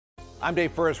I'm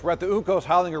Dave First. We're at the Uncos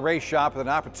Hollinger Race Shop with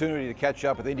an opportunity to catch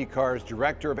up with IndyCar's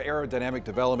Director of Aerodynamic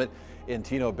Development in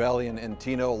Tino Belli. And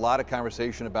Tino, a lot of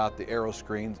conversation about the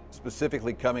Aeroscreen,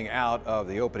 specifically coming out of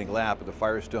the opening lap of the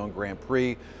Firestone Grand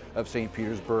Prix of St.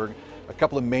 Petersburg. A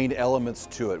couple of main elements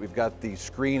to it. We've got the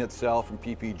screen itself from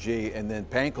PPG, and then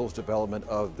Pennzoil's development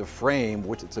of the frame,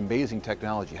 which it's amazing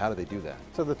technology. How do they do that?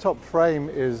 So the top frame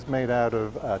is made out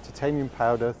of titanium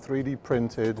powder, 3D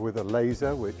printed with a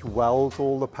laser which welds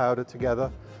all the powder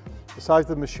together. The size of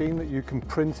the machine that you can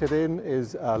print it in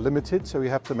is limited, so we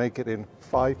have to make it in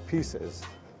 5 pieces.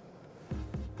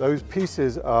 Those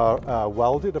pieces are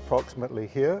welded approximately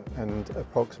here and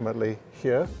approximately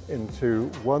here into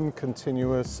one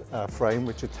continuous frame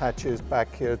which attaches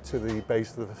back here to the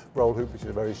base of the roll hoop, which is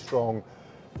a very strong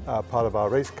part of our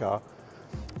race car.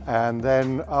 And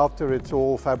then after it's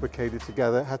all fabricated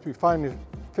together, it has to be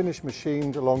finished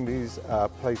machined along these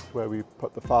places where we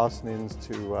put the fastenings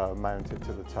to mount it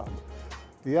to the tub.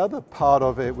 The other part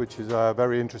of it, which is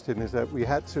very interesting, is that we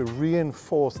had to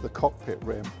reinforce the cockpit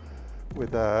rim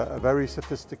with a very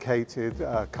sophisticated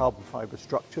carbon fiber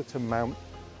structure to mount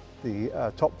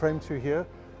the top frame to here.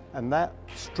 And that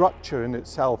structure in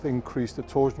itself increased the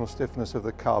torsional stiffness of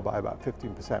the car by about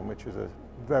 15%, which is a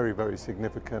very, very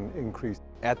significant increase.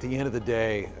 At the end of the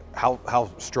day, how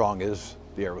strong is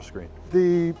the Aeroscreen?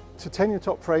 The titanium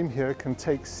top frame here can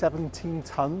take 17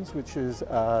 tons, which is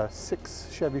 6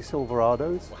 Chevy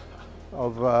Silverados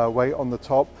of weight on the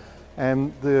top.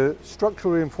 And the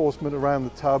structural reinforcement around the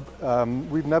tub,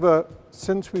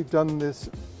 since we've done this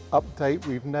update,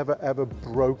 we've never ever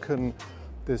broken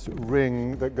this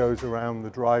ring that goes around the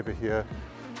driver here,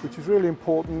 which is really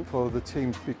important for the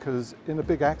teams because in a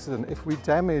big accident, if we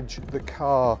damage the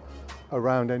car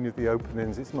around any of the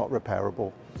openings, it's not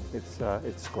repairable,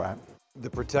 it's scrap. The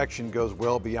protection goes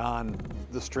well beyond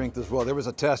the strength as well. There was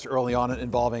a test early on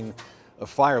involving a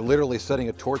fire, literally setting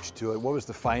a torch to it. What was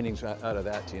the findings out of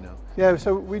that, Tino? Yeah,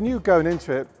 so we knew going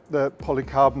into it that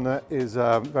polycarbonate is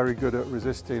very good at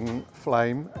resisting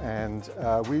flame, and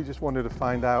we just wanted to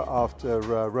find out after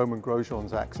Roman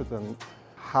Grosjean's accident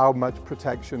how much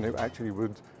protection it actually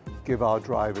would give our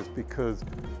drivers, because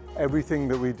everything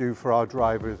that we do for our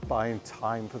drivers is buying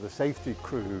time for the safety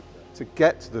crew to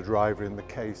get to the driver in the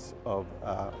case of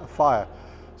a fire.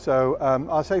 So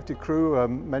our safety crew,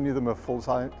 many of them are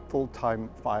full-time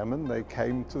firemen. They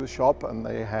came to the shop and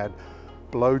they had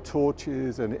blow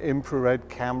torches and infrared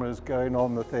cameras going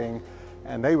on the thing,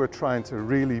 and they were trying to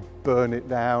really burn it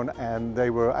down, and they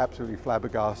were absolutely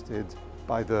flabbergasted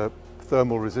by the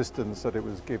thermal resistance that it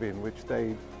was giving, which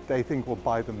they think will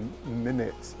buy them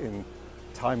minutes in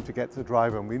time to get to the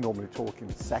driver, and we normally talk in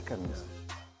seconds.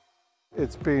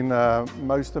 It's been a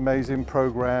most amazing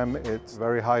program. It's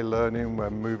very high learning. We're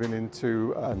moving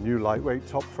into a new lightweight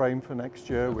top frame for next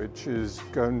year, which is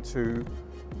going to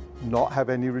not have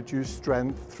any reduced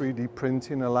strength. 3D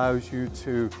printing allows you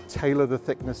to tailor the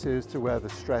thicknesses to where the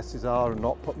stresses are and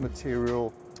not put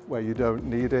material where you don't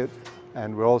need it.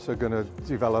 And we're also going to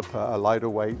develop a lighter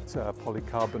weight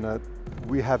polycarbonate.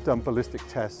 We have done ballistic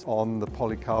tests on the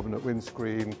polycarbonate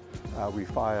windscreen. We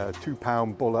fire a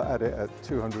 2-pound bullet at it at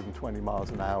 220 miles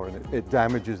an hour, and it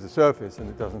damages the surface and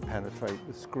it doesn't penetrate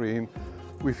the screen.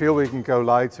 We feel we can go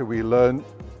lighter. We learned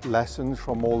lessons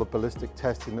from all the ballistic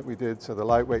testing that we did, so the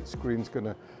lightweight screen's going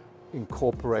to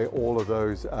incorporate all of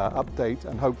those updates,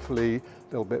 and hopefully a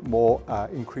little bit more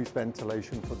increased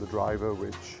ventilation for the driver,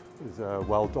 which is a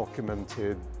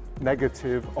well-documented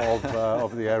negative of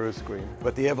the Aeroscreen.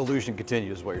 But the evolution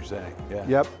continues, is what you're saying. Yeah.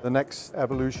 Yep, the next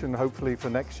evolution, hopefully for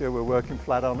next year, we're working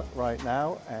flat on it right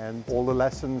now, and all the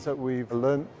lessons that we've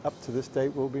learned up to this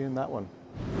date will be in that one.